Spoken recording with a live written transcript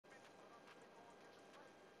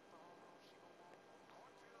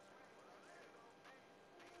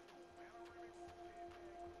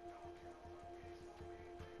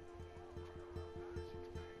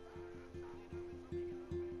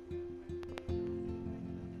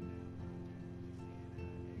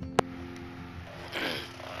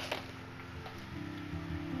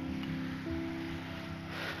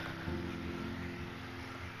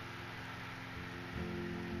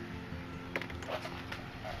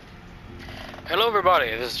Hello everybody,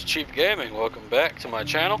 this is Chief Gaming. Welcome back to my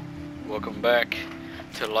channel. Welcome back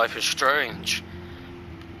to Life is Strange.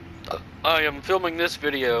 I am filming this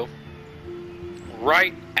video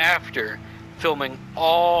right after filming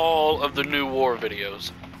all of the new war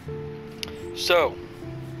videos. So,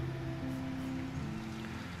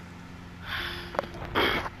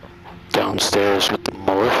 downstairs with the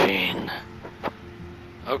morphine.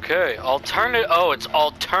 Okay, it's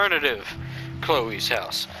alternative Chloe's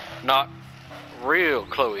house, not real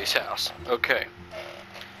Chloe's house. Okay.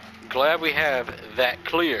 Glad we have that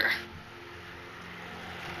clear.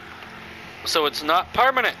 So it's not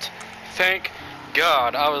permanent. Thank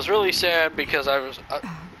God. I was really sad because I was...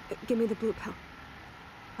 Give me the blue pill.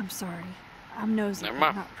 I'm sorry. I'm nosy,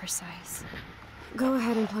 but not precise. Go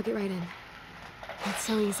ahead and plug it right in. It's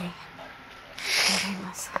so easy. And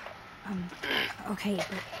painless. Okay,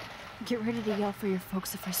 but get ready to yell for your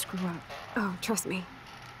folks if I screw up. Oh, trust me.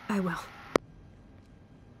 I will.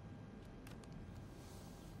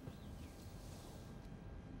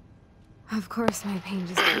 Of course, my pain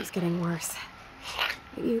just keeps getting worse.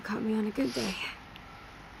 But you caught me on a good day.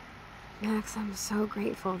 Max, I'm so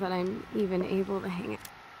grateful that I'm even able to hang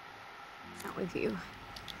out with you.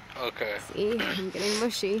 Okay. See, I'm getting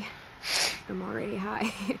mushy. I'm already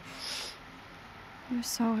high. You're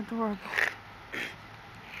so adorable.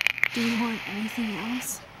 Do you want anything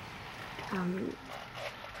else?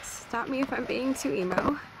 Stop me if I'm being too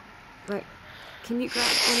emo, but can you grab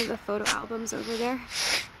one of the photo albums over there?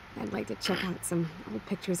 I'd like to check out some old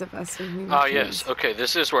pictures of us when we were kids. Yes. Okay,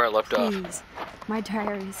 this is where I left off. Please. My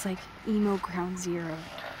diary is like emo ground zero.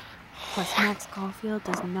 Plus, Max Caulfield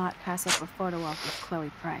does not pass up a photo op with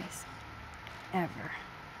Chloe Price. Ever.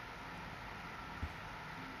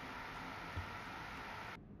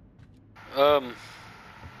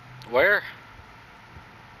 Where?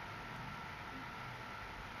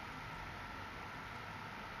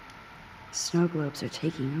 Snow globes are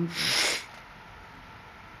taking over.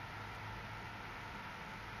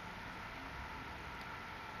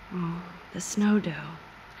 Oh, the snow dough.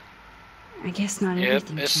 I guess not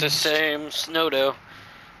everything Yep, it's changed. the same snow dough.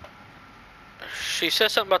 She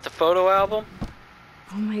said something about the photo album?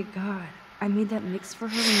 Oh my god. I made that mix for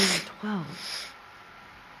her when we were 12.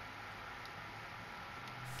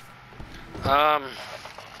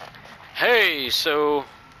 Hey, so...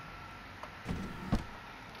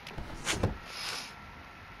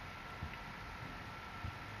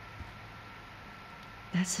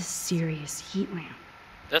 That's a serious heat lamp.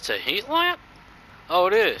 That's a heat lamp? Oh,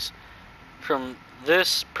 it is. From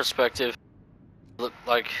this perspective, it looked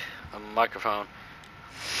like a microphone.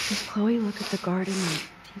 Does Chloe look at the garden and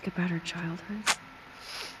think about her childhood?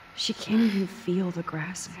 She can't even feel the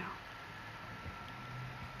grass now.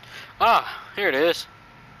 Ah, here it is.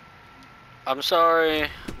 I'm sorry,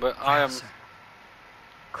 but I am...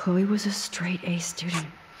 Chloe was a straight A student.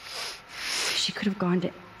 She could have gone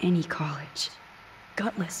to any college.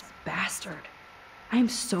 Gutless bastard. I am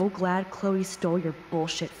so glad Chloe stole your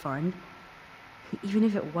bullshit fund. Even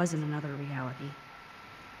if it wasn't another reality.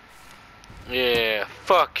 Yeah,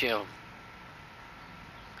 fuck him.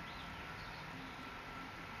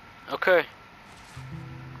 Okay.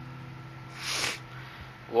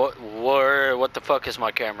 What the fuck is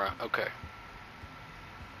my camera? Okay.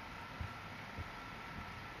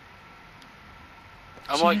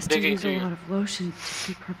 I'm like digging She has to use through. a lot of lotion to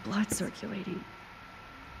keep her blood circulating.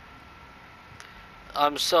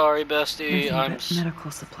 I'm sorry, bestie. Nothing but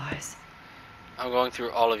medical supplies. I'm going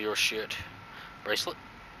through all of your shit. Bracelet?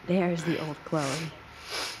 There's the old Chloe.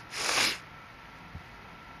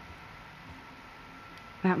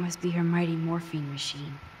 That must be her mighty morphine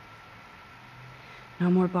machine. No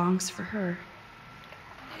more bongs for her.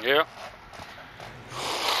 Yeah.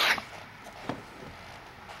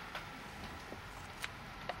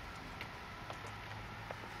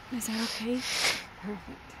 Is that okay?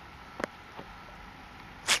 Perfect.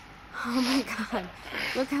 Oh my god,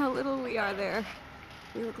 look how little we are there.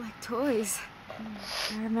 We look like toys.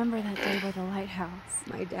 I remember that day by the lighthouse.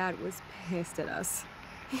 My dad was pissed at us.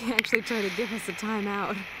 He actually tried to give us a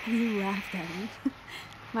timeout. You laughed at me.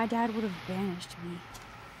 My dad would have banished me.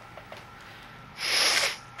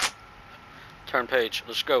 Turn page.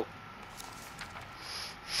 Let's go.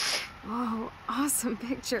 Oh, awesome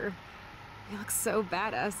picture. We look so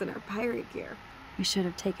badass in our pirate gear. We should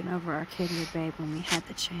have taken over Arcadia Bay when we had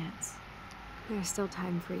the chance. There's still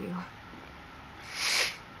time for you.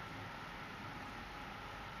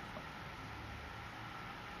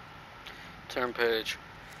 Turn page.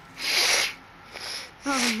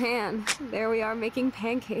 Oh man, there we are making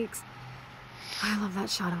pancakes. I love that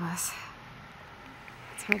shot of us.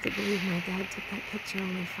 It's hard to believe my dad took that picture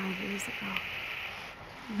only 5 years ago.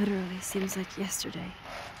 Literally seems like yesterday.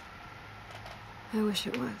 I wish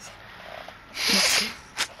it was. This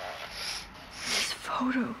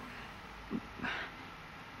photo.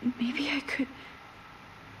 Maybe I could...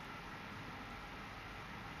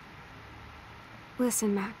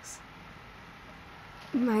 Listen, Max.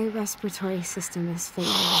 My respiratory system is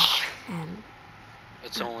failing, and...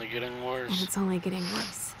 It's only getting worse. And it's only getting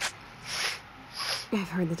worse. I've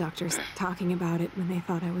heard the doctors talking about it when they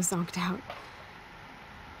thought I was zonked out.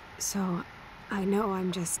 So, I know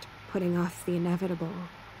I'm just putting off the inevitable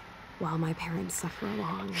while my parents suffer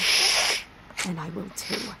along. And I will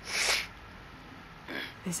too.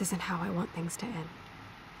 This isn't how I want things to end.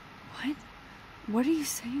 What? What are you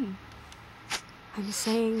saying? I'm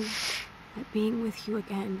saying that being with you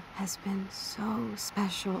again has been so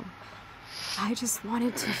special. I just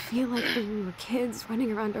wanted to feel like when we were kids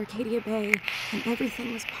running around Arcadia Bay and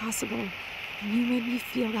everything was possible, and you made me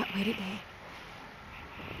feel that way today.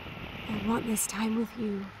 I want this time with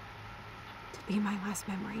you to be my last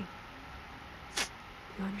memory.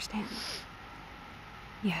 You understand?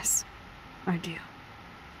 Yes, I do.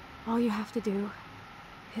 All you have to do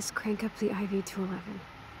is crank up the IV to 11.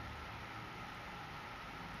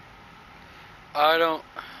 I don't...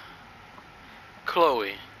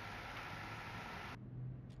 Chloe.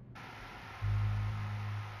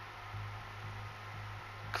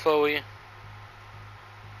 Chloe.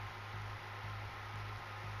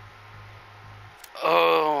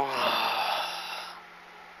 Oh.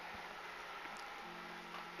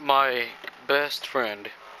 My best friend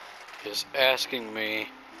is asking me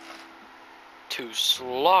to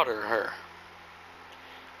slaughter her.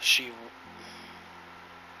 She...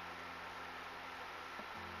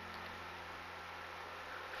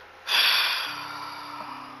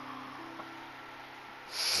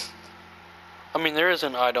 I mean, there is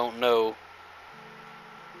an I don't know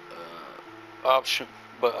option,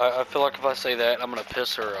 but I feel like if I say that, I'm gonna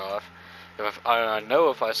piss her off. I know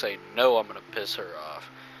if I say no, I'm gonna piss her off,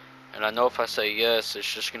 and I know if I say yes,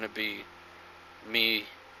 it's just gonna be me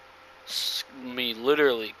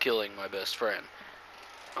literally killing my best friend.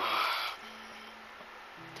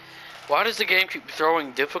 Why does the game keep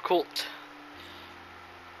throwing difficult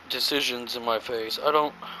decisions in my face? I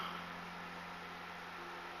don't...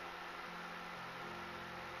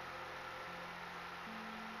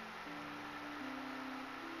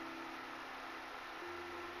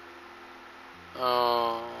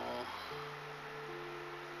 Oh...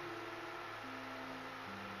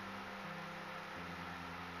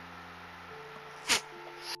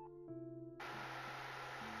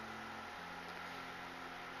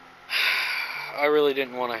 I really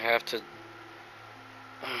didn't want to have to...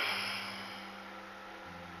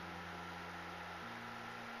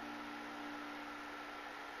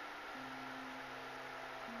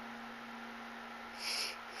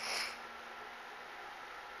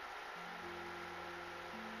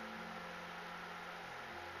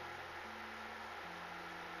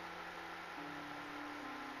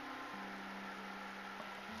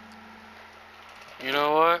 You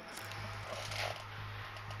know what?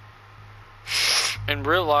 In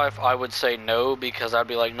real life, I would say no because I'd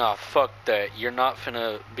be like, nah, fuck that. You're not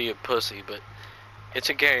finna be a pussy, but it's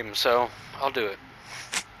a game, so I'll do it.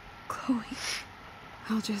 Chloe,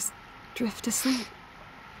 I'll just drift to sleep,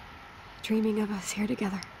 dreaming of us here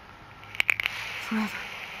together. Forever.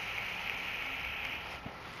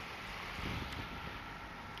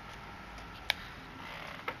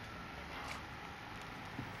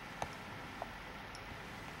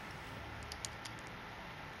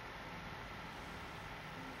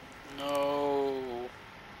 No.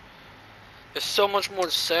 It's so much more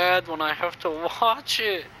sad when I have to watch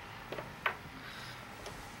it.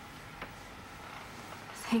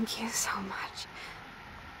 Thank you so much.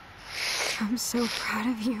 I'm so proud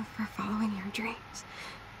of you for following your dreams.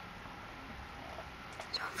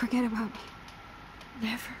 Don't forget about me.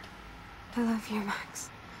 Never. I love you, Max.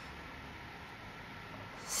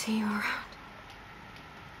 See you around.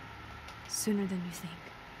 Sooner than you think.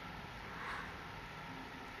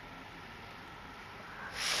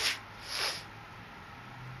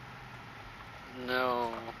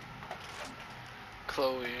 No.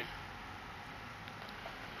 Chloe.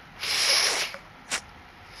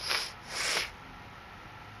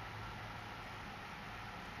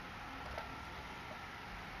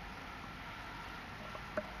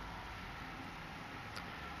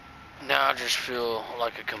 Now I just feel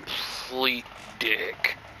like a complete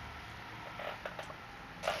dick.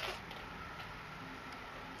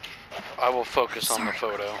 I will focus on the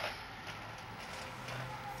photo.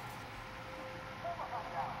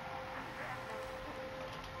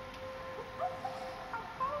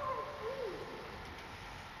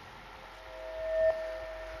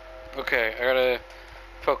 Okay, I gotta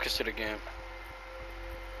focus it again.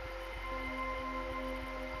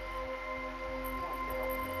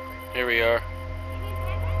 Here we are.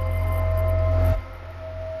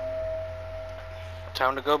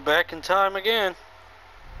 Time to go back in time again.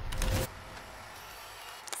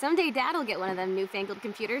 Someday Dad'll get one of them newfangled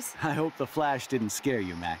computers. I hope the flash didn't scare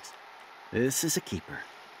you, Max. This is a keeper.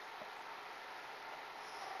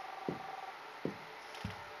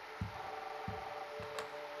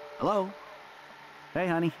 Hello? Hey,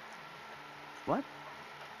 honey. What?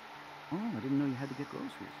 Oh, I didn't know you had to get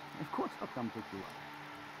groceries. Of course I'll come pick you up.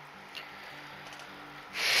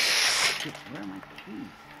 Shit, where are my keys?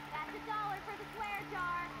 That's $1 for the swear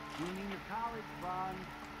jar. You mean your college fund?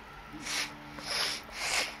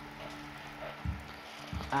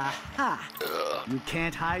 Aha! You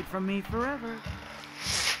can't hide from me forever.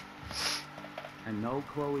 And no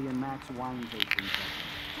Chloe and Max wine tasting session.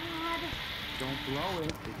 Dad. Don't blow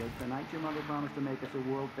it, because tonight your mother promised to make us a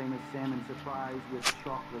world-famous salmon surprise with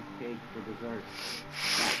chocolate cake for dessert.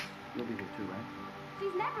 Max, you'll be here too, right?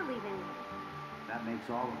 She's never leaving me. That makes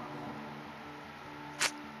all of us.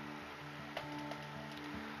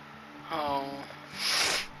 Oh.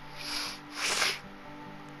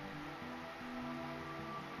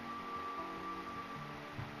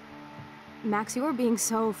 Max, you are being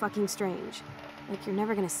so fucking strange. Like you're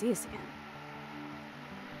never gonna see us again.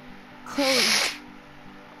 Chloe,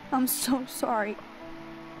 I'm so sorry.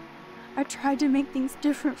 I tried to make things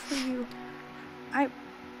different for you. I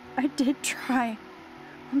did try.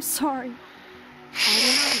 I'm sorry. I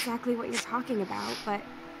don't know exactly what you're talking about, but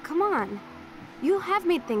come on. You have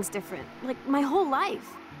made things different, like my whole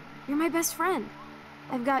life. You're my best friend.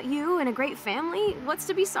 I've got you and a great family. What's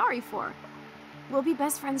to be sorry for? We'll be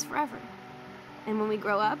best friends forever. And when we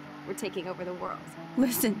grow up, we're taking over the world.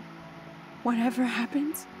 Listen, whatever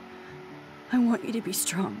happens, I want you to be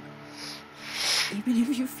strong. Even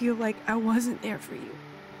if you feel like I wasn't there for you.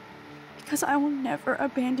 Because I will never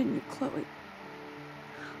abandon you, Chloe.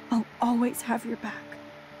 I'll always have your back.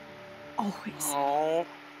 Always. Oh.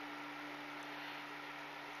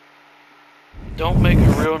 Don't make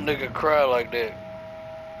a real nigga cry like that.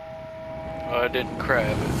 Oh, I didn't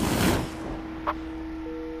cry, but...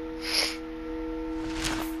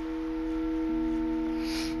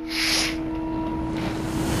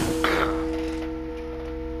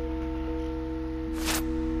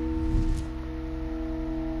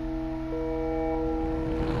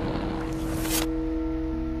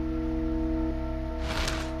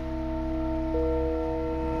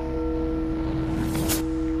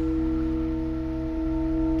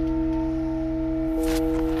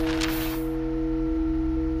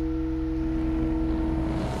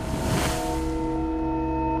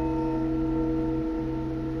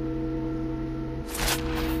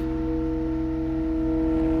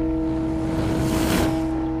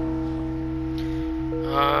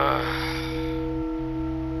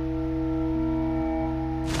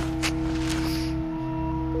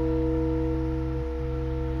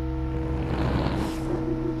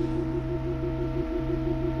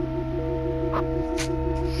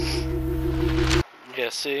 Yeah,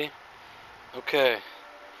 see? Okay.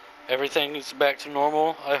 Everything is back to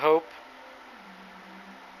normal, I hope.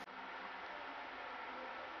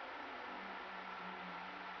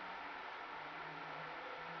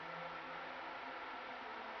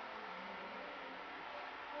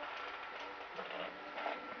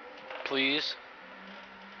 Please.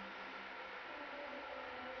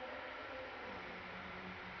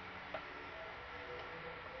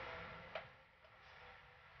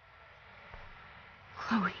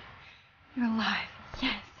 Chloe, you're alive.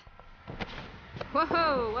 Yes.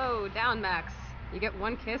 Whoa, whoa, down, Max. You get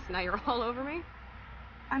one kiss, now you're all over me?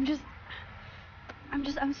 I'm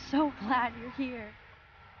so glad you're here.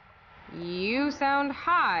 You sound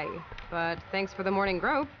high, but thanks for the morning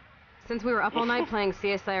grope. Since we were up all night playing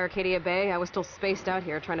CSI Arcadia Bay, I was still spaced out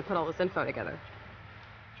here trying to put all this info together.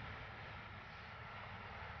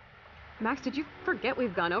 Max, did you forget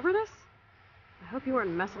we've gone over this? I hope you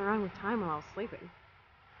weren't messing around with time while I was sleeping.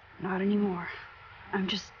 Not anymore. I'm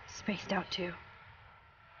just spaced out too.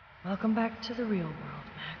 Welcome back to the real world,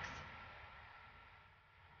 Max.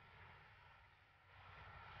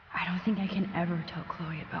 I don't think I can ever tell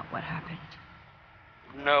Chloe about what happened.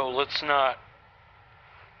 No, let's not.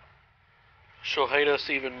 She'll hate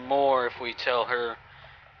us even more if we tell her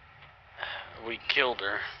we killed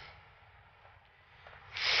her.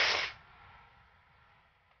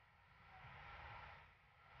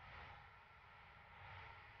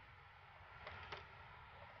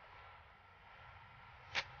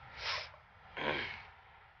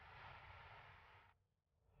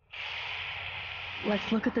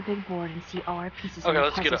 Let's look at the big board and see all our pieces Okay, in the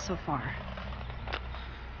let's get puzzle up. so far.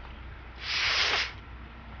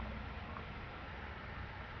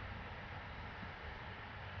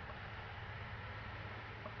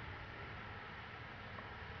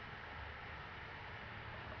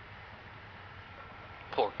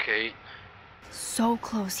 Poor Kate. So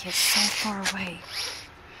close yet so far away.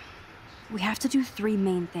 We have to do 3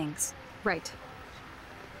 main things. Right.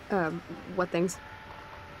 What things?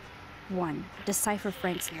 1. Decipher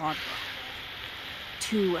Frank's logbook.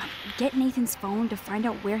 2. Get Nathan's phone to find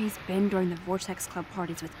out where he's been during the Vortex Club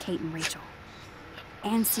parties with Kate and Rachel.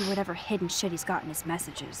 And see whatever hidden shit he's got in his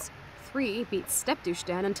messages. 3. Beat Stepdouche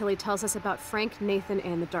Dan until he tells us about Frank, Nathan,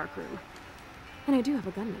 and the dark room. And I do have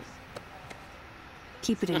a gun now.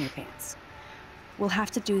 Keep it in your pants. We'll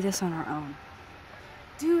have to do this on our own.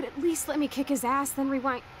 Dude, at least let me kick his ass, then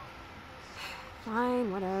rewind.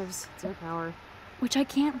 Fine, whatevs. It's your power. Which I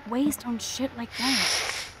can't waste on shit like that.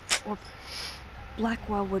 Or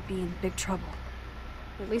Blackwell would be in big trouble.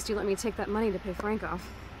 At least you let me take that money to pay Frank off.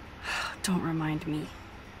 Don't remind me.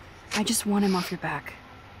 I just want him off your back.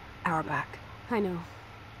 Our back. I know.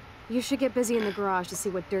 You should get busy in the garage to see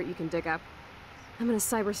what dirt you can dig up. I'm gonna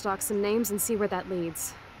cyberstalk some names and see where that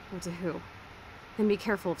leads. Or to who. And be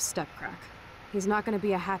careful of Stepcrack. He's not gonna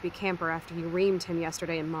be a happy camper after you reamed him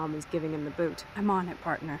yesterday and Mom was giving him the boot. I'm on it,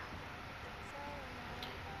 partner.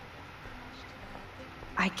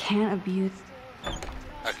 I can't abuse...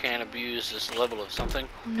 I can't abuse this level of something.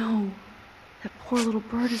 Oh no. That poor little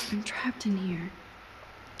bird has been trapped in here.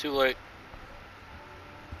 Too late.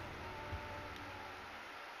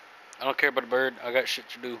 I don't care about the bird. I got shit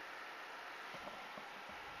to do.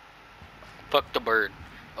 Fuck the bird.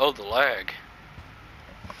 Oh, the lag.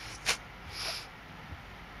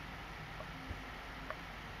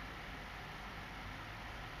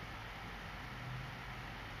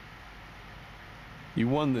 You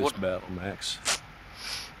won this What? battle, Max.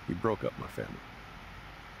 You broke up my family.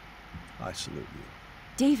 I salute you.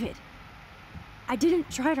 David, I didn't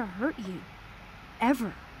try to hurt you.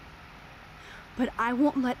 Ever. But I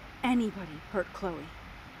won't let anybody hurt Chloe.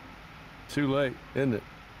 Too late, isn't it?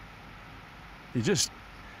 You just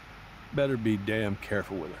better be damn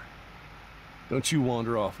careful with her. Don't you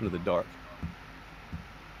wander off into the dark.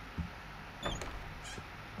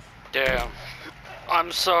 Damn.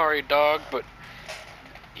 I'm sorry, dog, but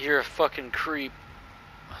you're a fucking creep.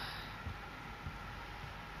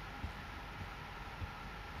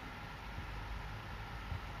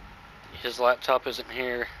 His laptop isn't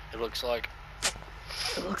here, it looks like.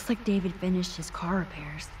 It looks like David finished his car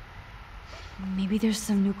repairs. Maybe there's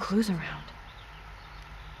some new clues around.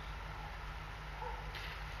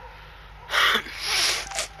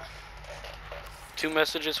 Two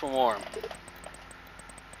messages from Warren.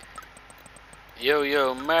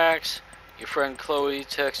 Yo, Max. Your friend Chloe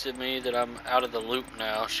texted me that I'm out of the loop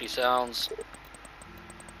now. She sounds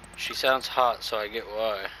hot, so I get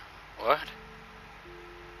why. What?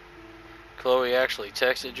 Chloe actually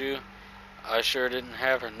texted you? I sure didn't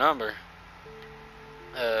have her number.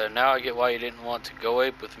 Now I get why you didn't want to go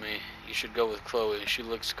ape with me. You should go with Chloe. She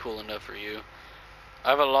looks cool enough for you. I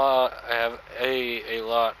have a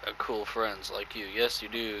lot of cool friends like you. Yes, you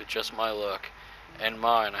do. Just my luck. And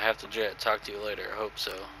mine. I have to jet. Talk to you later. I hope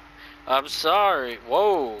so. I'm sorry.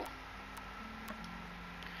 Whoa.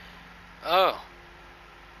 Oh.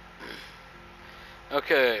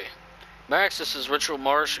 Okay. Max, this is Richard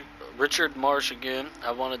Marsh again.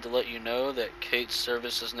 I wanted to let you know that Kate's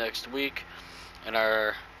service is next week, and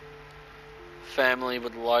our family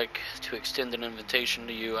would like to extend an invitation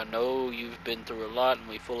to you. I know you've been through a lot, and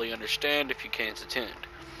we fully understand if you can't attend.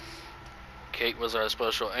 Kate was our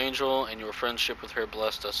special angel, and your friendship with her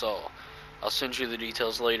blessed us all. I'll send you the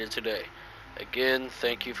details later today. Again,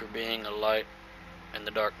 thank you for being a light in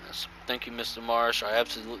the darkness. Thank you, Mr. Marsh. I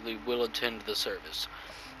absolutely will attend the service.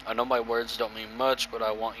 I know my words don't mean much, but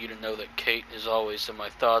I want you to know that Kate is always in my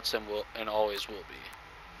thoughts and always will be.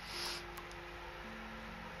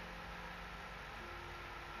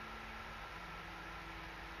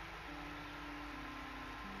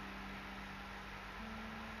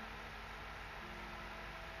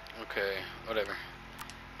 Okay, whatever.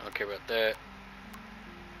 I don't care about that.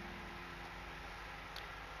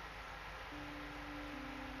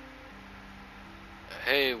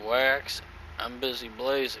 Hey, Wax. I'm busy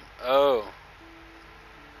blazing. Oh.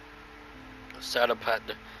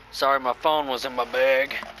 Sorry, my phone was in my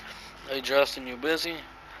bag. Hey, Justin, you busy?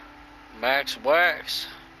 Max Wax.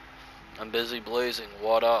 I'm busy blazing.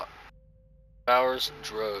 What up? Hours,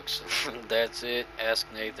 drugs. That's it. Ask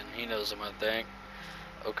Nathan. He knows them, I think.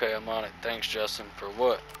 Okay, I'm on it. Thanks, Justin. For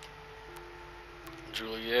what?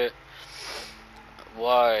 Juliet.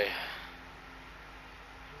 Why?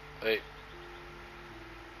 Wait.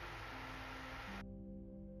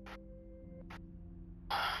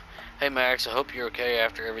 Hey Max, I hope you're okay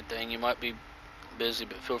after everything. You might be busy,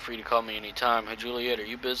 but feel free to call me anytime. Hey Juliet, are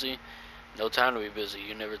you busy? No time to be busy.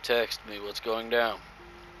 You never text me. What's going down?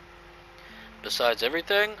 Besides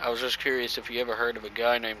everything, I was just curious if you ever heard of a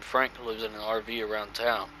guy named Frank who lives in an RV around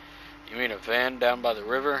town. You mean a van down by the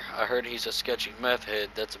river? I heard he's a sketchy meth head.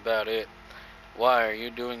 That's about it. Why, are you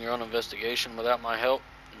doing your own investigation without my help?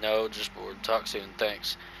 No, just bored. Talk soon,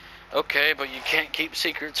 thanks. Okay, but you can't keep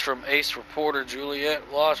secrets from ace reporter Juliet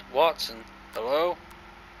Watson. Hello?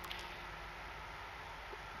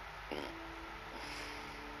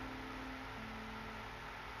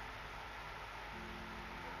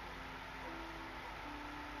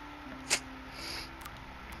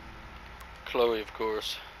 Chloe, of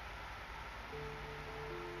course.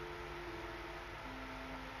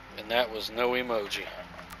 And that was no emoji.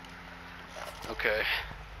 Okay.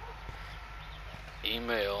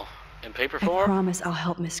 Email. In paper form? I promise I'll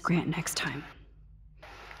help Miss Grant next time.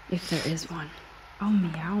 If there is one. Oh,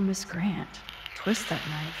 meow, Miss Grant. Twist that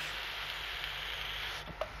knife.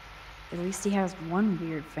 At least he has one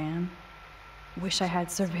weird fan. Wish I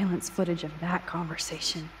had surveillance footage of that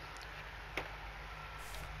conversation.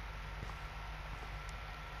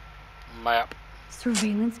 Map.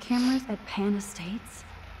 Surveillance cameras at Pan Estates?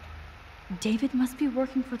 David must be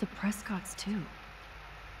working for the Prescotts, too.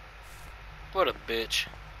 What a bitch.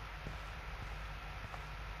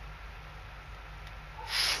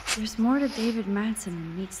 There's more to David Madsen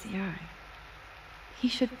than meets the eye. He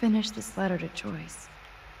should finish this letter to Joyce.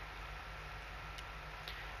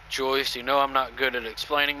 Joyce, you know I'm not good at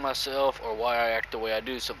explaining myself or why I act the way I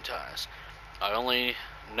do sometimes. I only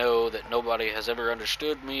know that nobody has ever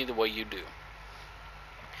understood me the way you do.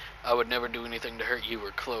 I would never do anything to hurt you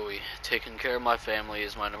or Chloe. Taking care of my family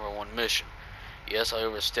is my #1 mission. Yes, I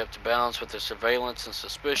overstepped bounds with the surveillance and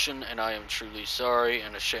suspicion, and I am truly sorry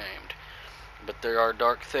and ashamed. But there are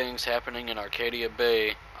dark things happening in Arcadia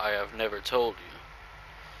Bay I have never told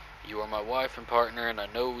you. You are my wife and partner, and I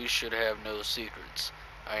know we should have no secrets.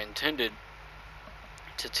 I intended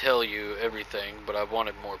to tell you everything, but I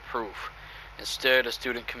wanted more proof. Instead, a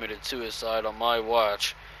student committed suicide on my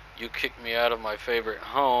watch. You kicked me out of my favorite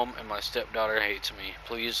home, and my stepdaughter hates me.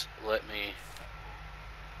 Please let me... ...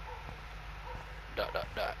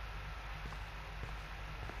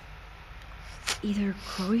 Either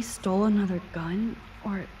Chloe stole another gun,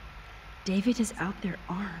 or David is out there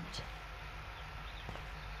armed.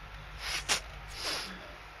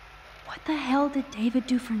 What the hell did David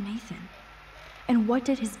do for Nathan? And what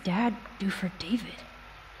did his dad do for David?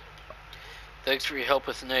 Thanks for your help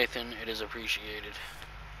with Nathan. It is appreciated.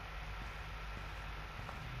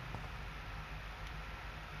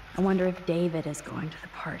 I wonder if David is going to the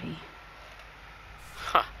party.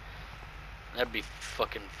 Huh. That'd be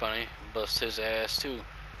fucking funny. Bust his ass too.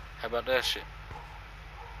 How about that shit?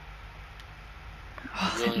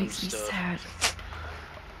 Oh, that William makes me stuff. sad.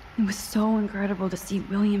 It was so incredible to see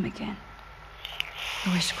William again.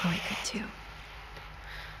 I wish Chloe could too.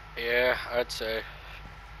 Yeah, I'd say.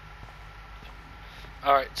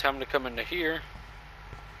 Alright, time to come into here.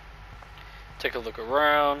 Take a look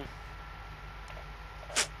around.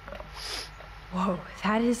 Whoa,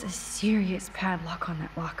 that is a serious padlock on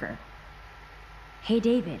that locker. Hey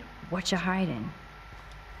David, what you hiding?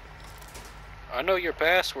 I know your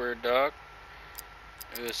password, dog.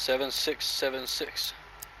 It was 7676.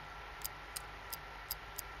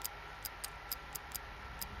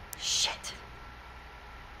 Shit.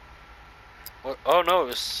 What? Oh no, it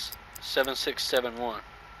was 7671.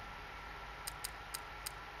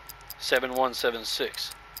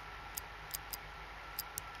 7176.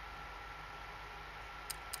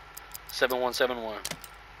 7171.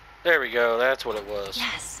 There we go, that's what it was.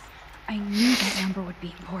 Yes, I knew that number would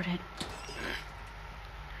be important.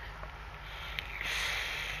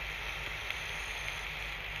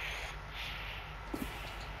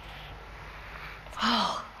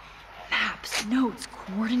 Oh, maps, notes,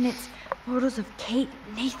 coordinates, photos of Kate,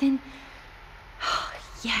 Nathan. Oh,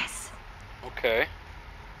 yes. Okay.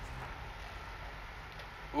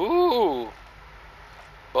 Ooh.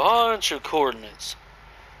 Bunch of coordinates.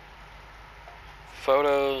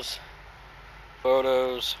 Photos.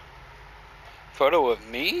 Photos. Photo of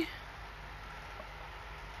me?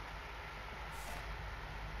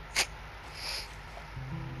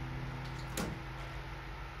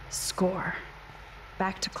 Score.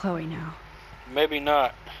 Back to Chloe now. Maybe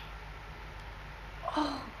not.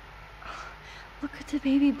 Oh, look at the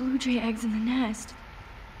baby blue jay eggs in the nest.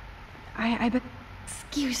 I bet.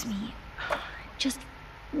 Excuse me. Just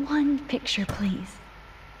one picture, please.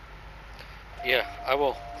 Yeah, I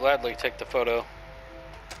will gladly take the photo.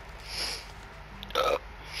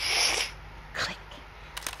 Click.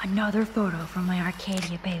 Another photo from my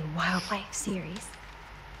Arcadia Bay Wildlife series.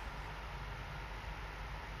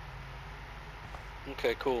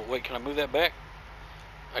 Okay, cool. Wait, can I move that back?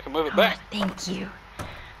 I can move it Oh, back. thank you.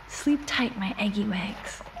 Sleep tight, my eggy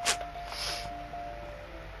legs.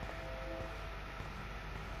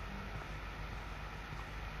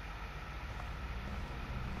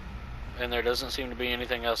 And there doesn't seem to be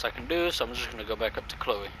anything else I can do, so I'm just going to go back up to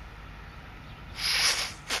Chloe.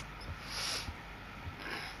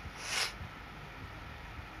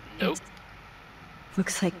 Nope.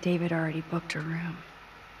 Looks like David already booked a room.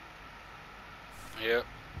 Yep.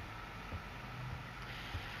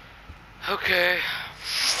 Okay.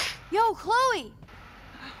 Yo, Chloe!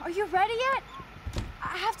 Are you ready yet?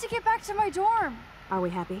 I have to get back to my dorm. Are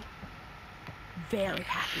we happy? Very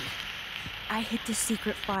happy. I hit the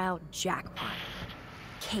secret file jackpot.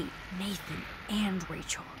 Kate, Nathan, and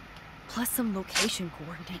Rachel. Plus some location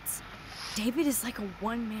coordinates. David is like a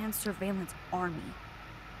one-man surveillance army.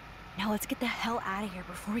 Now let's get the hell out of here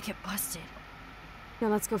before we get busted. Now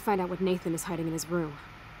let's go find out what Nathan is hiding in his room.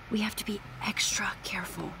 We have to be extra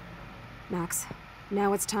careful. Max,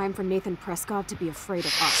 now it's time for Nathan Prescott to be afraid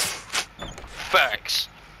of us. Facts.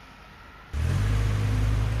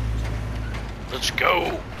 Let's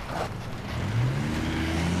go.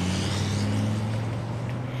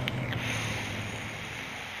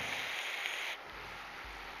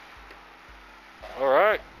 All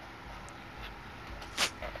right.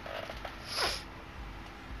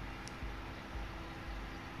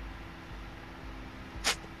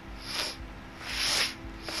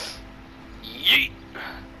 Yeet.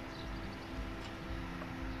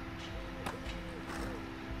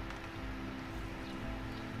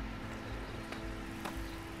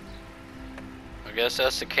 I guess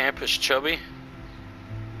that's the campus, Chubby.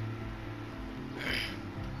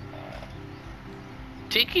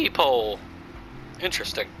 Tiki pole.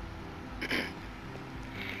 Interesting.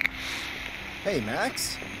 Hey,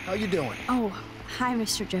 Max. How you doing? Oh, hi,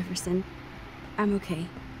 Mr. Jefferson. I'm okay.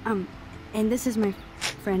 And this is my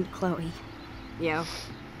friend Chloe. Yo,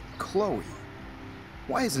 Chloe.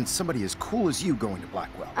 Why isn't somebody as cool as you going to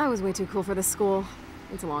Blackwell? I was way too cool for this school.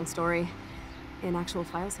 It's a long story. In actual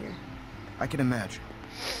files here. I can imagine.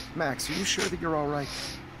 Max, are you sure that you're all right?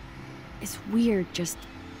 It's weird just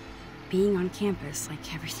being on campus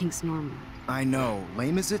like everything's normal. I know,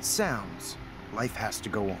 lame as it sounds, life has to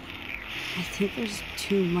go on. I think there's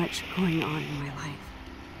too much going on in my life.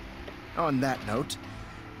 On that note,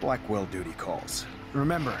 Blackwell duty calls.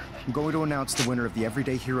 Remember, I'm going to announce the winner of the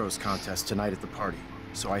Everyday Heroes contest tonight at the party,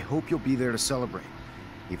 so I hope you'll be there to celebrate,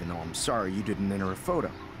 even though I'm sorry you didn't enter a photo.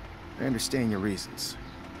 I understand your reasons.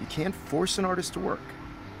 You can't force an artist to work.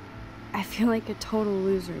 I feel like a total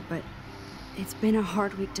loser, but it's been a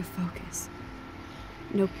hard week to focus.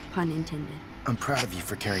 No pun intended. I'm proud of you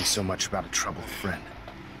for caring so much about a troubled friend.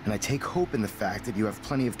 And I take hope in the fact that you have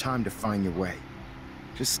plenty of time to find your way.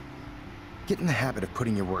 Just get in the habit of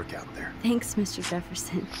putting your work out there. Thanks, Mr.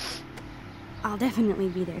 Jefferson. I'll definitely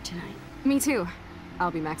be there tonight. Me too.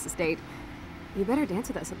 I'll be Max's date. You better dance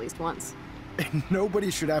with us at least once. And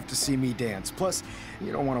nobody should have to see me dance. Plus,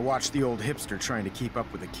 you don't want to watch the old hipster trying to keep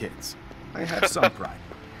up with the kids. I have some pride.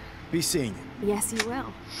 Be seeing you. Yes, you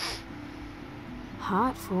will.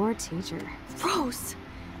 Hot for teacher. Rose!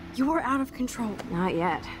 You are out of control. Not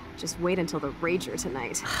yet. Just wait until the Rager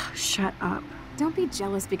tonight. Shut up. Don't be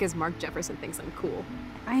jealous because Mark Jefferson thinks I'm cool.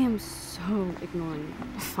 I am so ignoring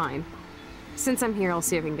you. Fine. Since I'm here, I'll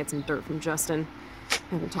see if I can get some dirt from Justin. I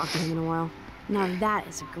haven't talked to him in a while. Now that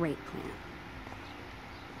is a great plan.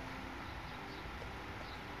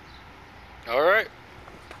 Alright.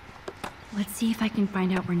 Let's see if I can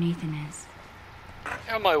find out where Nathan is.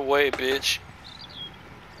 Out of my way, bitch.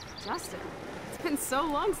 Justin, it's been so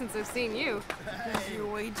long since I've seen you. You're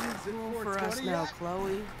way too cool for us now,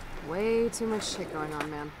 Chloe. Way too much shit going on,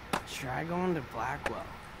 man. Try going to Blackwell.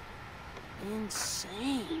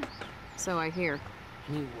 Insane. So I hear.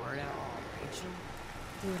 Any word at all, Rachel?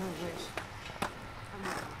 Dude, I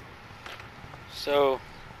wish. So,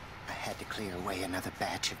 I had to clear away another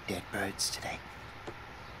batch of dead birds today.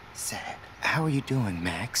 Sad. How are you doing,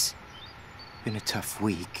 Max? Been a tough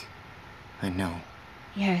week. I know.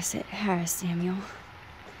 Yes, it has, Samuel.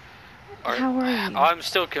 How are you? I'm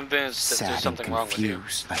still convinced that there's something wrong with you.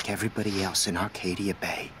 Confused, like everybody else in Arcadia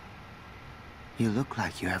Bay. You look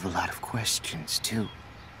like you have a lot of questions, too.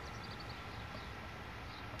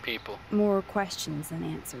 People. More questions than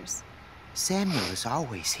answers. Samuel is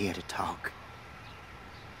always here to talk.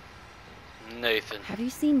 Nathan. Have you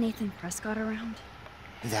seen Nathan Prescott around?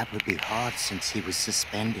 That would be hard since he was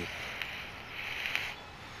suspended.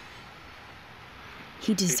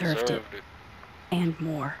 He deserved it. And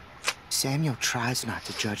more. Samuel tries not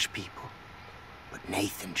to judge people, but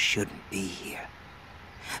Nathan shouldn't be here.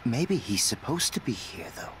 Maybe he's supposed to be here,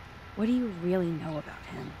 though. What do you really know about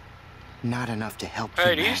him? Not enough to help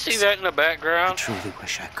Hey, you, do you Max. see that in the background? I truly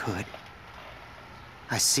wish I could.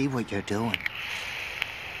 I see what you're doing.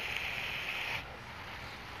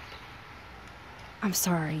 I'm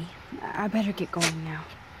sorry. I better get going now.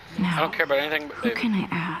 I don't care about anything but Who David. can I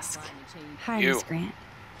ask? Hi, You. Miss Grant.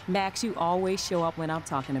 Max, you always show up when I'm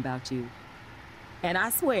talking about you. And I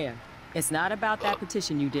swear, it's not about that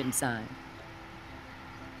petition you didn't sign.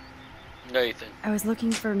 Nathan. I was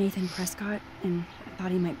looking for Nathan Prescott, and I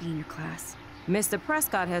thought he might be in your class. Mr.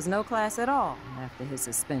 Prescott has no class at all after his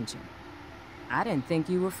suspension. I didn't think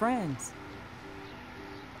you were friends.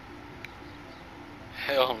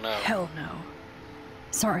 Hell no. Hell no.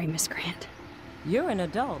 Sorry, Miss Grant. You're an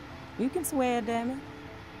adult. You can swear, damn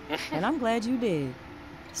it. And I'm glad you did.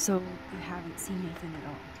 So, you haven't seen Nathan at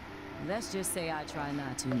all? Let's just say I try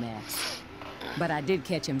not to, Max. But I did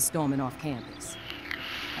catch him storming off campus.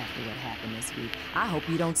 After what happened this week, I hope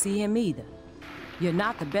you don't see him either. You're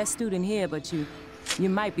not the best student here, but you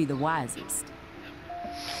might be the wisest.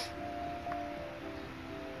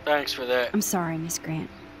 Thanks for that. I'm sorry, Miss Grant.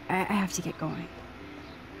 I have to get going.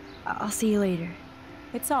 I'll see you later.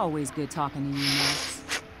 It's always good talking to you, Max.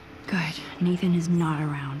 Good. Nathan is not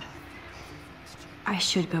around. I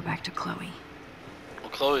should go back to Chloe. Well,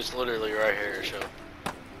 Chloe's literally right here, so.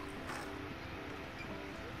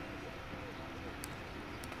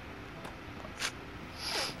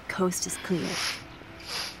 Coast is clear.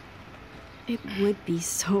 It would be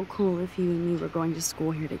so cool if you and me were going to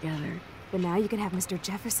school here together. But now you can have Mr.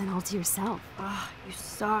 Jefferson all to yourself. Ah, you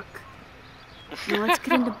suck. Now let's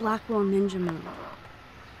get into Blackwell Ninja mode.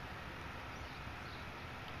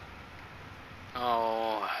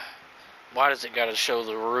 Oh, why does it gotta show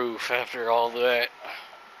the roof after all that?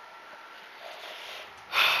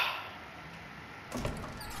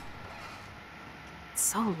 It's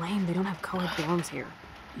so lame they don't have co-ed dorms here.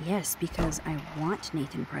 Yes, because I want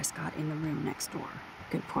Nathan Prescott in the room next door.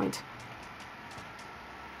 Good point.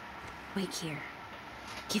 Wait here.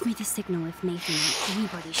 Give me the signal if Nathan or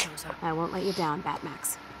anybody shows up. I won't let you down,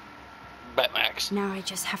 Batmax. Batmax. Now I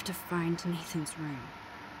just have to find Nathan's room.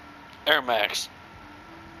 Air Max.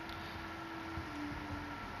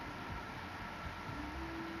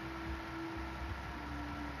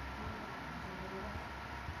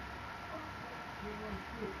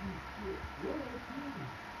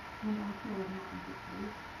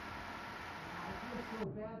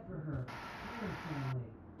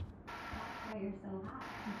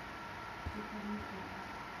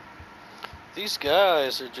 These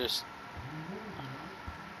guys are just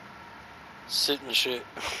sitting shit.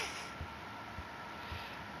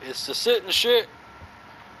 It's the sitting shit.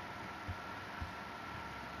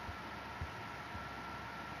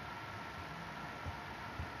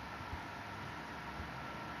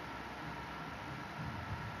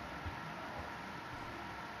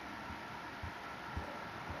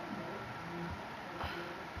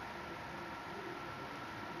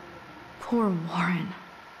 Poor Warren.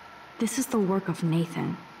 This is the work of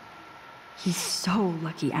Nathan. He's so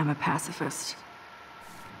lucky I'm a pacifist.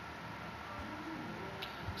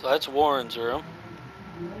 So that's Warren's room.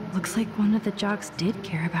 Looks like one of the jocks did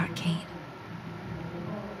care about Kate.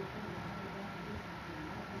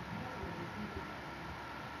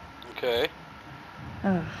 Okay.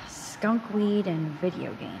 Ugh, skunk weed and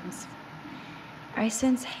video games. I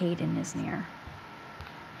sense Hayden is near.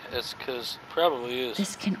 It's because probably is.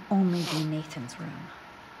 This can only be Nathan's room.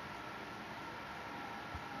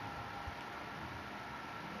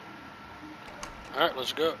 Alright,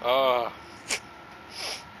 let's go.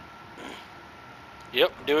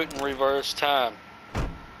 Yep, do it in reverse time.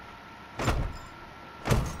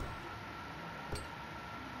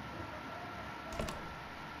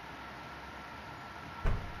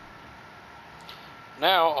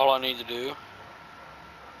 Now, all I need to do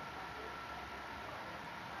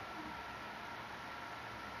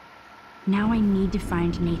Now I need to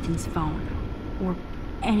find Nathan's phone, or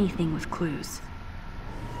anything with clues.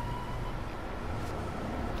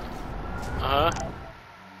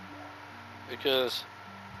 because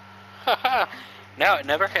haha, now it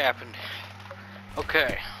never happened.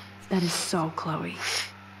 Okay. That is so Chloe.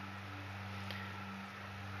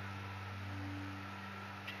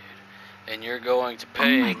 And you're going to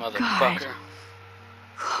pay, oh my motherfucker. God.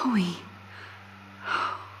 Chloe.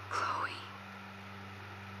 Oh, Chloe.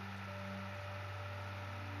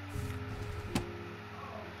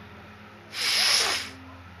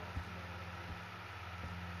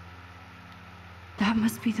 That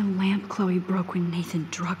must be the lamp Chloe broke when Nathan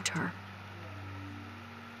drugged her.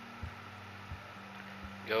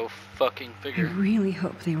 Go fucking figure. I really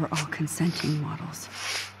hope they were all consenting models.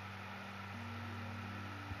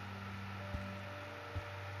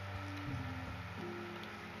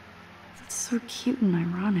 That's so cute and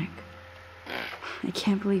ironic. I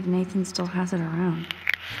can't believe Nathan still has it around.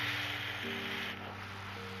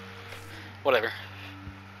 Whatever.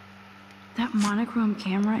 That monochrome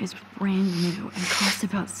camera is brand new and cost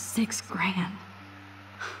about $6 grand.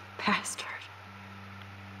 Bastard.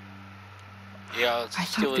 Yeah, I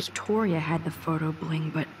thought Victoria had the photo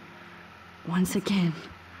bling, but once again,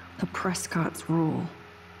 the Prescotts rule.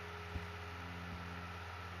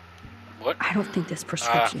 What? I don't think this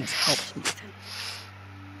prescription has helped Nathan.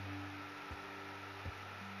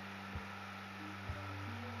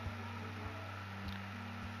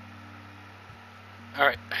 All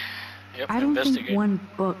right. Yep, I don't think one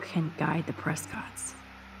book can guide the Prescotts.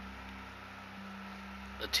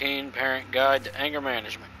 The Teen Parent Guide to Anger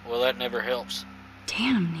Management. Well, that never helps.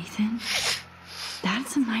 Damn, Nathan.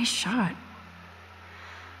 That's a nice shot.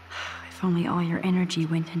 If only all your energy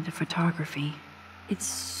went into photography. It's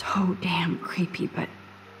so damn creepy, but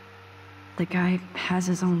the guy has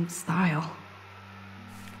his own style.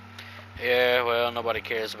 Yeah, well, nobody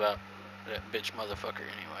cares about that bitch motherfucker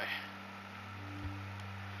anyway.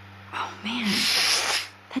 Oh man,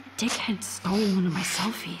 that dickhead stole one of my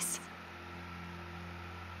selfies.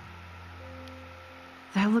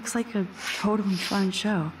 That looks like a totally fun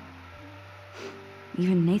show.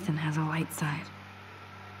 Even Nathan has a light side.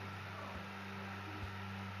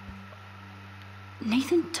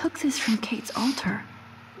 Nathan took this from Kate's altar.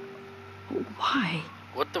 Why?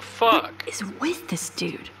 What the fuck? What is with this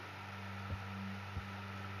dude?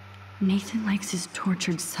 Nathan likes his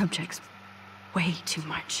tortured subjects way too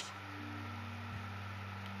much.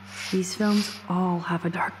 These films all have a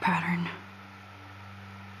dark pattern.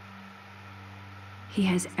 He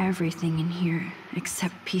has everything in here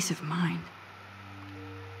except peace of mind.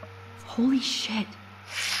 Holy shit.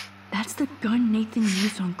 That's the gun Nathan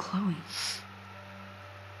used on Chloe.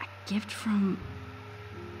 A gift from...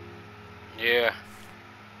 Yeah.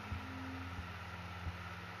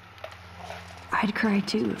 I'd cry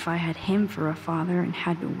too if I had him for a father and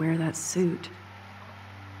had to wear that suit.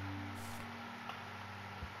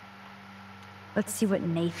 Let's see what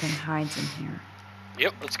Nathan hides in here.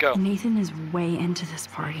 Yep, let's go. Nathan is way into this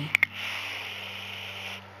party.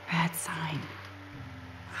 Bad sign.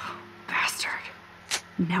 Oh, bastard.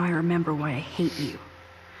 Now I remember why I hate you.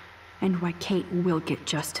 And why Kate will get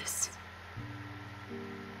justice.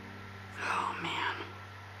 Oh, man.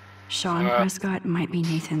 Sean Prescott might be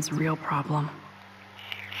Nathan's real problem.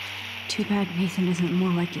 Too bad Nathan isn't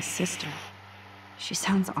more like his sister. She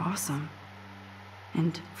sounds awesome.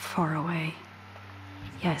 And far away.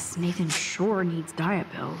 Yes, Nathan sure needs diet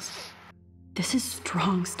pills. This is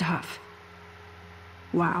strong stuff.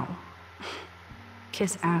 Wow.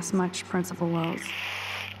 Kiss ass much, Principal Wells?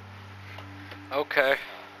 Okay.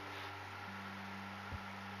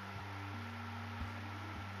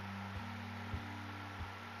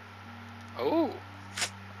 Oh.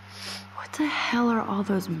 What the hell are all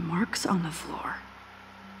those marks on the floor?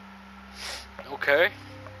 Okay.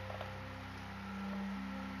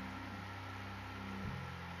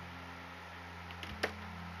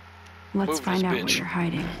 Let's find out what you're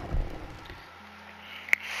hiding.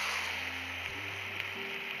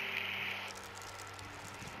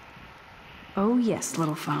 Oh yes,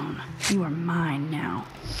 little phone. You are mine now.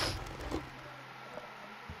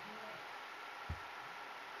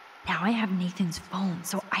 Now I have Nathan's phone,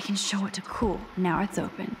 so I can show it to Cool. Now it's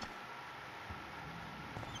open.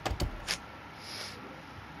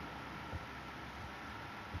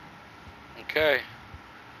 Okay.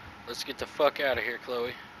 Let's get the fuck out of here,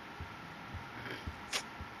 Chloe.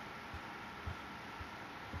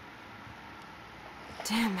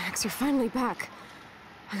 Damn, Max, you're finally back.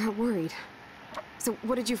 I got worried. So,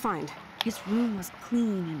 what did you find? His room was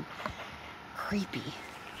clean and creepy.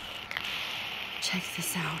 Check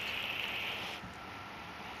this out.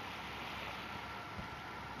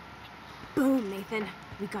 Boom, Nathan.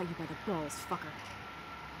 We got you by the balls, fucker.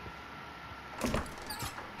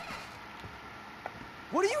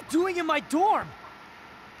 What are you doing in my dorm?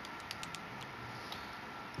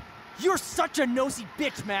 You're such a nosy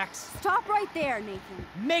bitch, Max. Stop right there, Nathan.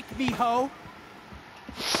 Make me, ho.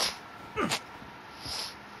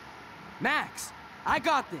 Max, I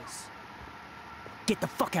got this. Get the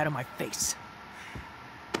fuck out of my face.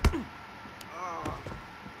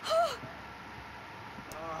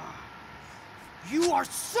 You are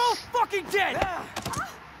so fucking dead!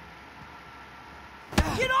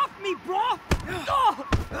 Get off me, bro!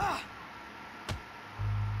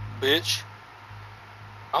 Bitch.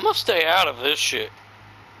 I'm gonna stay out of this shit.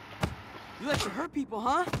 You like to hurt people,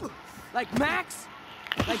 huh? Like Max?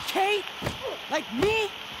 Like Kate? Like me?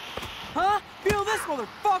 Huh? Feel this,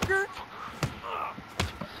 motherfucker?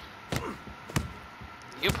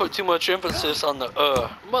 You put too much emphasis on the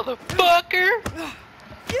motherfucker.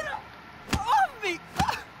 Get off me!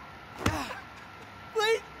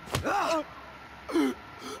 Please!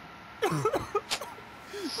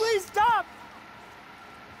 Please stop!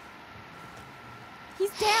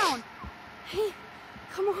 He's down. Hey,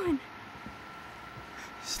 come on.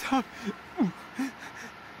 Stop.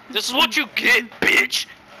 This is what you get, bitch.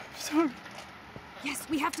 Stop. Yes,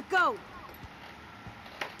 we have to go.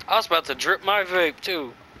 I was about to drip my vape,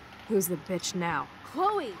 too. Who's the bitch now?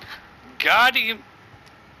 Chloe. Got him.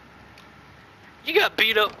 You got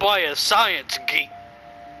beat up by a science geek.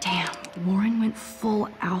 Damn, Warren went full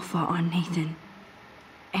alpha on Nathan.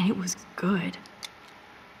 And it was good.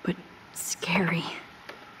 But scary.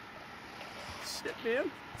 Shit,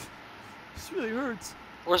 man. This really hurts.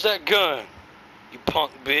 Where's that gun, you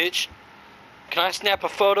punk bitch? Can I snap a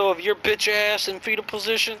photo of your bitch ass in fetal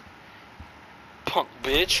position? Punk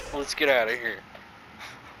bitch, let's get out of here.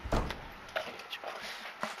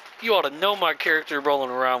 You ought to know my character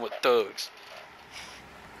rolling around with thugs.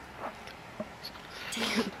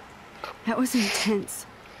 Damn, that was intense.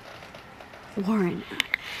 Warren,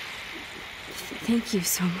 thank you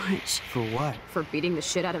so much. For what? For beating the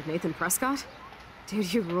shit out of Nathan Prescott?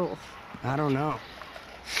 Dude, you rule. I don't know.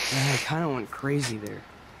 I kind of went crazy there.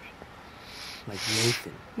 Like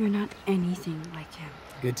Nathan. You're not anything like him.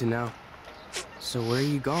 Good to know. So where are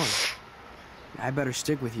you going? I better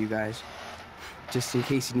stick with you guys. Just in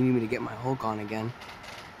case you need me to get my Hulk on again.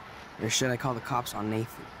 Or should I call the cops on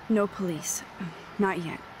Nathan? No police. Not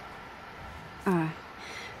yet.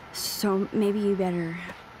 So maybe you better,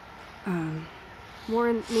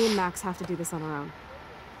 Warren, me and Max have to do this on our own.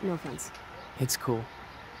 No offense. It's cool.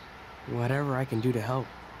 Whatever I can do to help.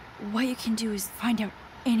 What you can do is find out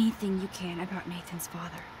anything you can about Nathan's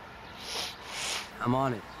father. I'm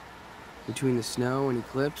on it. Between the snow and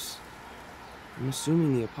eclipse, I'm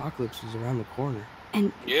assuming the apocalypse is around the corner.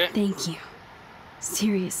 And yeah. Thank you.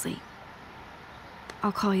 Seriously.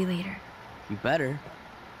 I'll call you later. You better.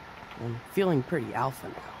 I'm feeling pretty alpha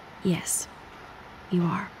now. Yes, you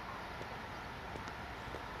are.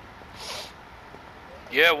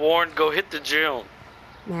 Yeah, Warren, go hit the gym.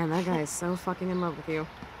 Man, that guy is so fucking in love with you.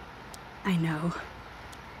 I know.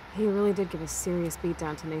 He really did give a serious beat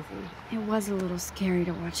down to Nathan. It was a little scary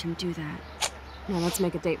to watch him do that. Now let's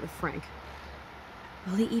make a date with Frank.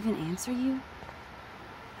 Will he even answer you?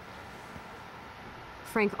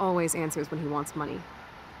 Frank always answers when he wants money.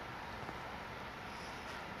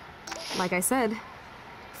 Like I said,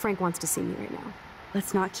 Frank wants to see me right now.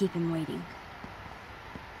 Let's not keep him waiting.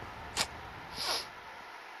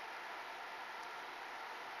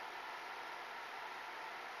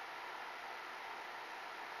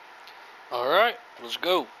 Alright, let's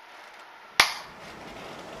go.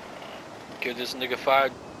 Give this nigga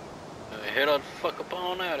fired. Head on fuck up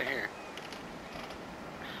on out of here.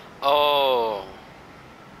 Oh.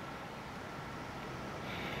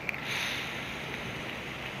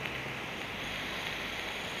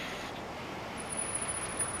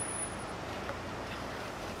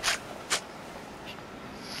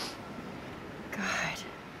 God.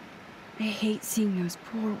 I hate seeing those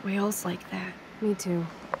poor whales like that. Me too.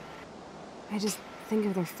 I just think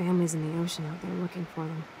of their families in the ocean out there looking for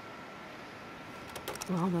them.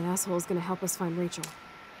 Well, that asshole's gonna help us find Rachel.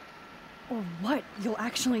 Or what? You'll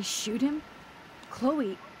actually shoot him?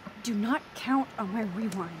 Chloe, do not count on my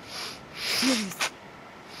rewind. Please.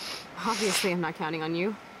 Obviously, I'm not counting on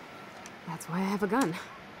you. That's why I have a gun.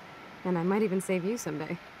 And I might even save you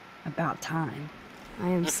someday. About time. I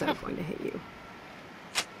am so going to hit you.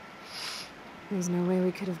 There's no way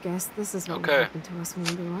we could have guessed this is what would happen to us when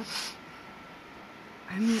we grew up.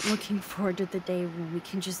 I'm looking forward to the day when we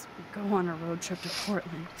can just go on a road trip to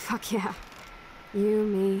Portland. Fuck yeah. You,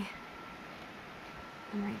 me,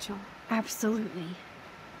 and Rachel. Absolutely.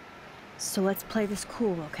 So let's play this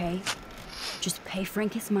cool, okay? Just pay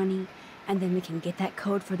Frank his money, and then we can get that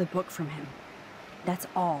code for the book from him. That's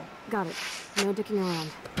all. Got it. No dicking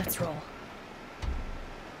around. Let's roll.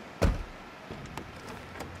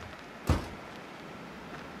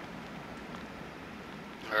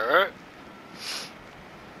 Alright.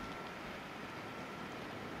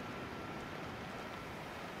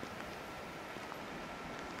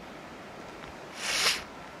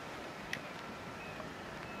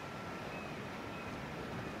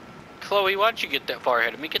 Chloe, why'd you get that far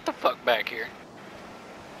ahead of me? Get the fuck back here.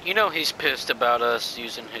 You know he's pissed about us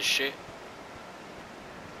using his shit.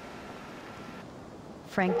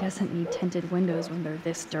 Frank doesn't need tinted windows when they're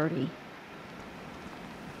this dirty.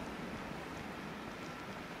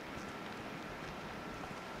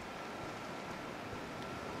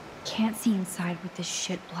 Can't see inside with this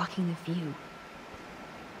shit blocking the view.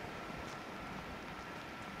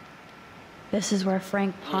 This is where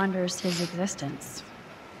Frank ponders his existence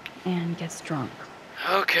and gets drunk.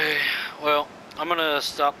 Okay, well, I'm gonna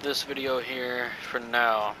stop this video here for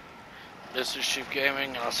now. This is Sheep Gaming,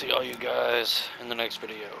 and I'll see all you guys in the next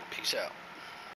video. Peace out.